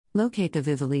Locate the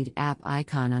VivoLead app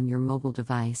icon on your mobile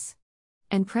device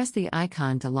and press the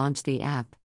icon to launch the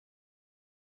app.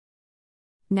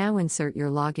 Now insert your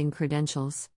login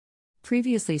credentials,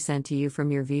 previously sent to you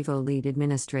from your VivoLead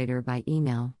administrator by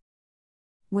email.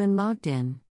 When logged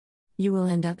in, you will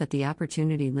end up at the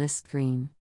Opportunity List screen,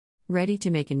 ready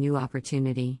to make a new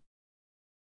opportunity.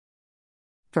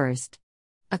 First,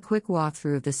 a quick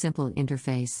walkthrough of the simple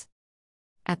interface.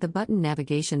 At the button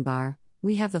navigation bar,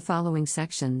 we have the following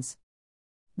sections.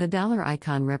 The dollar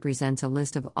icon represents a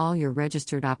list of all your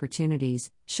registered opportunities,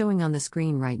 showing on the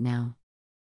screen right now.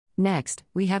 Next,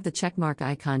 we have the checkmark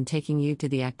icon taking you to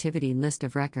the activity list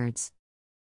of records.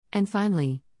 And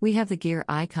finally, we have the gear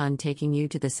icon taking you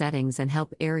to the settings and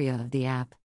help area of the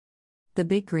app. The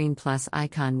big green plus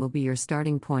icon will be your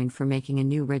starting point for making a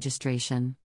new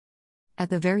registration. At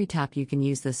the very top, you can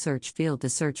use the search field to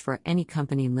search for any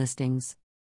company listings.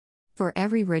 For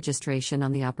every registration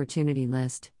on the opportunity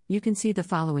list, you can see the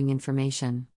following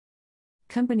information: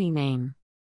 company name,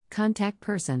 contact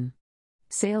person,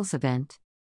 sales event,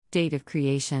 date of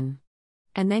creation,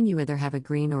 and then you either have a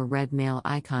green or red mail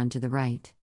icon to the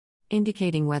right,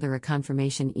 indicating whether a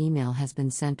confirmation email has been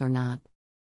sent or not.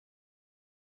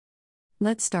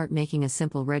 Let's start making a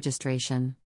simple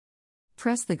registration.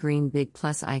 Press the green big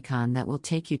plus icon that will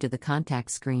take you to the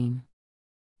contact screen.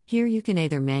 Here you can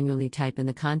either manually type in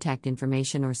the contact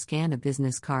information or scan a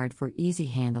business card for easy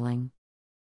handling.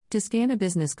 To scan a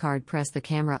business card, press the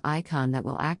camera icon that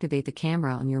will activate the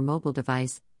camera on your mobile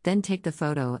device, then take the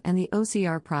photo and the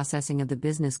OCR processing of the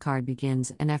business card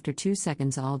begins, and after 2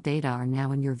 seconds all data are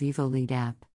now in your VivoLead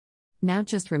app. Now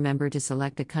just remember to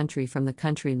select a country from the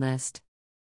country list.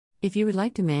 If you would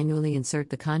like to manually insert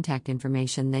the contact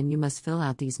information, then you must fill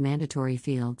out these mandatory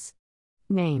fields: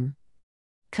 name,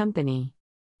 company,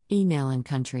 email and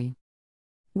country.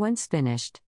 Once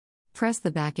finished, press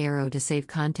the back arrow to save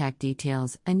contact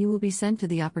details and you will be sent to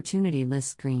the opportunity list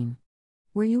screen,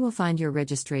 where you will find your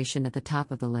registration at the top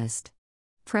of the list.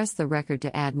 Press the record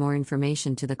to add more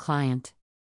information to the client.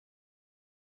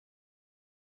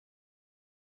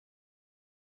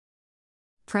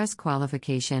 Press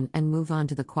qualification and move on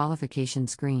to the qualification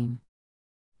screen.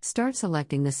 Start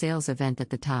selecting the sales event at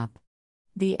the top.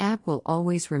 The app will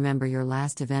always remember your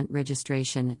last event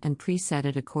registration and preset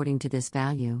it according to this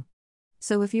value.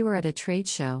 So if you are at a trade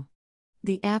show,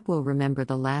 the app will remember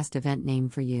the last event name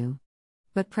for you.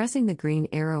 But pressing the green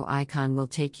arrow icon will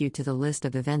take you to the list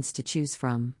of events to choose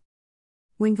from.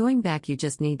 When going back, you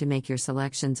just need to make your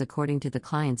selections according to the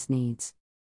client's needs.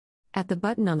 At the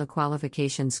button on the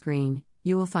qualification screen,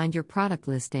 you will find your product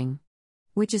listing,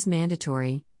 which is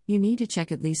mandatory. You need to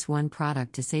check at least one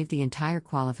product to save the entire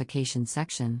qualification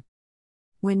section.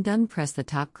 When done, press the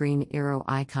top green arrow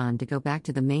icon to go back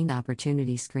to the main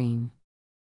opportunity screen.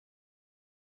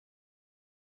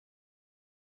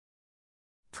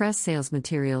 Press Sales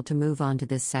Material to move on to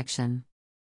this section.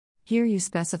 Here you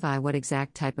specify what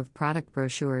exact type of product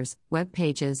brochures, web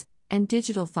pages, and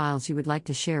digital files you would like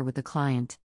to share with the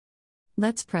client.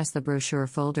 Let's press the brochure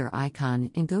folder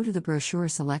icon and go to the brochure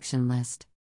selection list.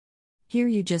 Here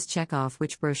you just check off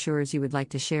which brochures you would like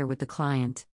to share with the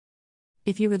client.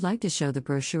 If you would like to show the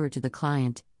brochure to the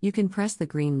client, you can press the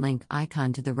green link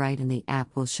icon to the right and the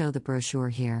app will show the brochure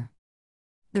here.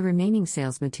 The remaining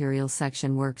sales materials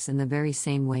section works in the very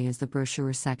same way as the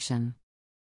brochure section.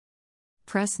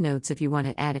 Press Notes if you want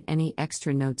to add any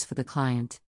extra notes for the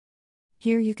client.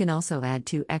 Here you can also add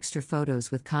 2 extra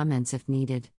photos with comments if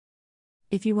needed.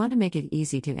 If you want to make it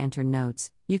easy to enter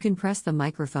notes, you can press the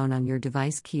microphone on your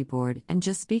device keyboard and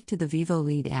just speak to the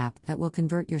VivoLead app that will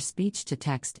convert your speech to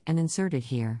text and insert it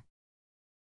here.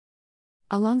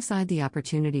 Alongside the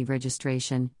opportunity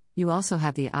registration, you also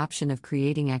have the option of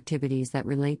creating activities that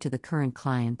relate to the current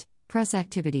client. Press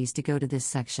Activities to go to this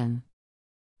section.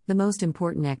 The most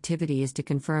important activity is to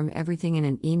confirm everything in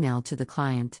an email to the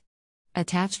client,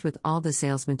 attached with all the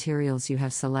sales materials you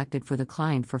have selected for the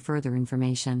client for further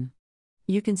information.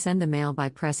 You can send the mail by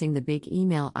pressing the big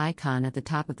email icon at the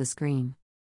top of the screen.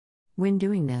 When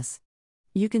doing this,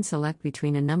 you can select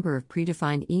between a number of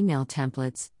predefined email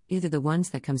templates, either the ones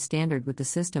that come standard with the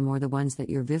system or the ones that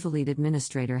your VivoLead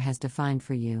administrator has defined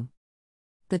for you.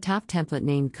 The top template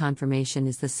named Confirmation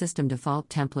is the system default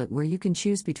template where you can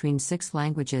choose between 6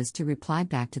 languages to reply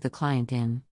back to the client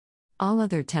in. All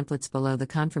other templates below the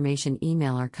confirmation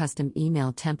email are custom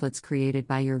email templates created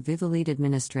by your VivoLead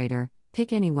administrator.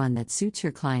 Pick any one that suits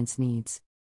your client's needs.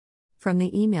 From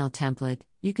the email template,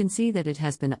 you can see that it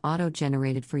has been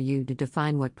auto-generated for you to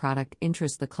define what product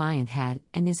interest the client had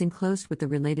and is enclosed with the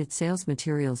related sales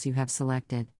materials you have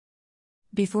selected.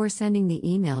 Before sending the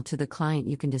email to the client,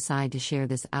 you can decide to share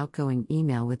this outgoing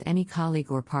email with any colleague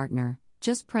or partner.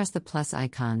 Just press the plus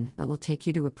icon that will take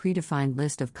you to a predefined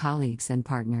list of colleagues and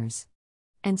partners.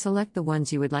 And select the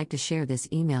ones you would like to share this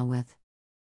email with.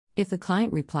 If the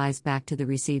client replies back to the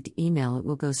received email, it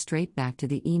will go straight back to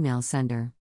the email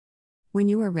sender. When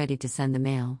you are ready to send the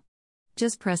mail,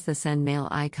 just press the Send Mail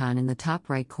icon in the top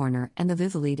right corner and the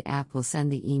VivoLead app will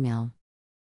send the email.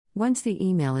 Once the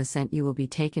email is sent, you will be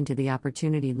taken to the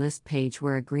opportunity list page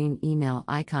where a green email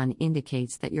icon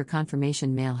indicates that your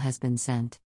confirmation mail has been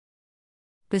sent.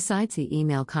 Besides the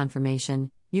email confirmation,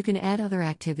 you can add other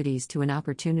activities to an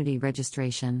opportunity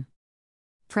registration.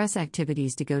 Press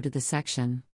Activities to go to the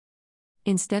section.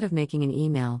 Instead of making an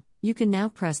email, you can now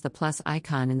press the plus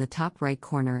icon in the top right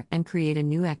corner and create a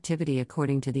new activity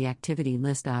according to the activity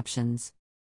list options.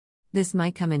 This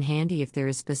might come in handy if there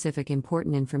is specific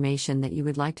important information that you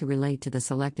would like to relate to the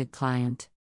selected client.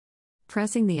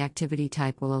 Pressing the activity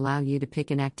type will allow you to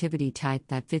pick an activity type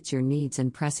that fits your needs,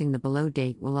 and pressing the below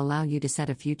date will allow you to set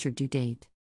a future due date.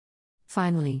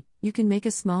 Finally, you can make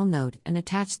a small note and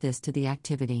attach this to the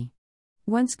activity.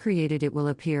 Once created, it will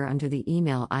appear under the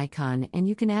email icon, and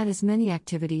you can add as many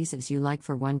activities as you like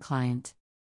for one client.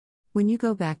 When you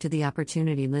go back to the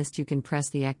opportunity list, you can press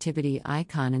the activity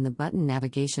icon in the button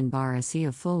navigation bar to see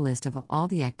a full list of all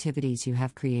the activities you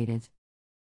have created.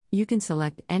 You can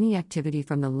select any activity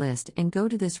from the list and go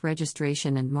to this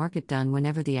registration and mark it done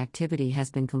whenever the activity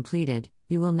has been completed.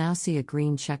 You will now see a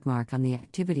green checkmark on the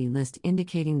activity list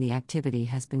indicating the activity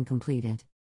has been completed.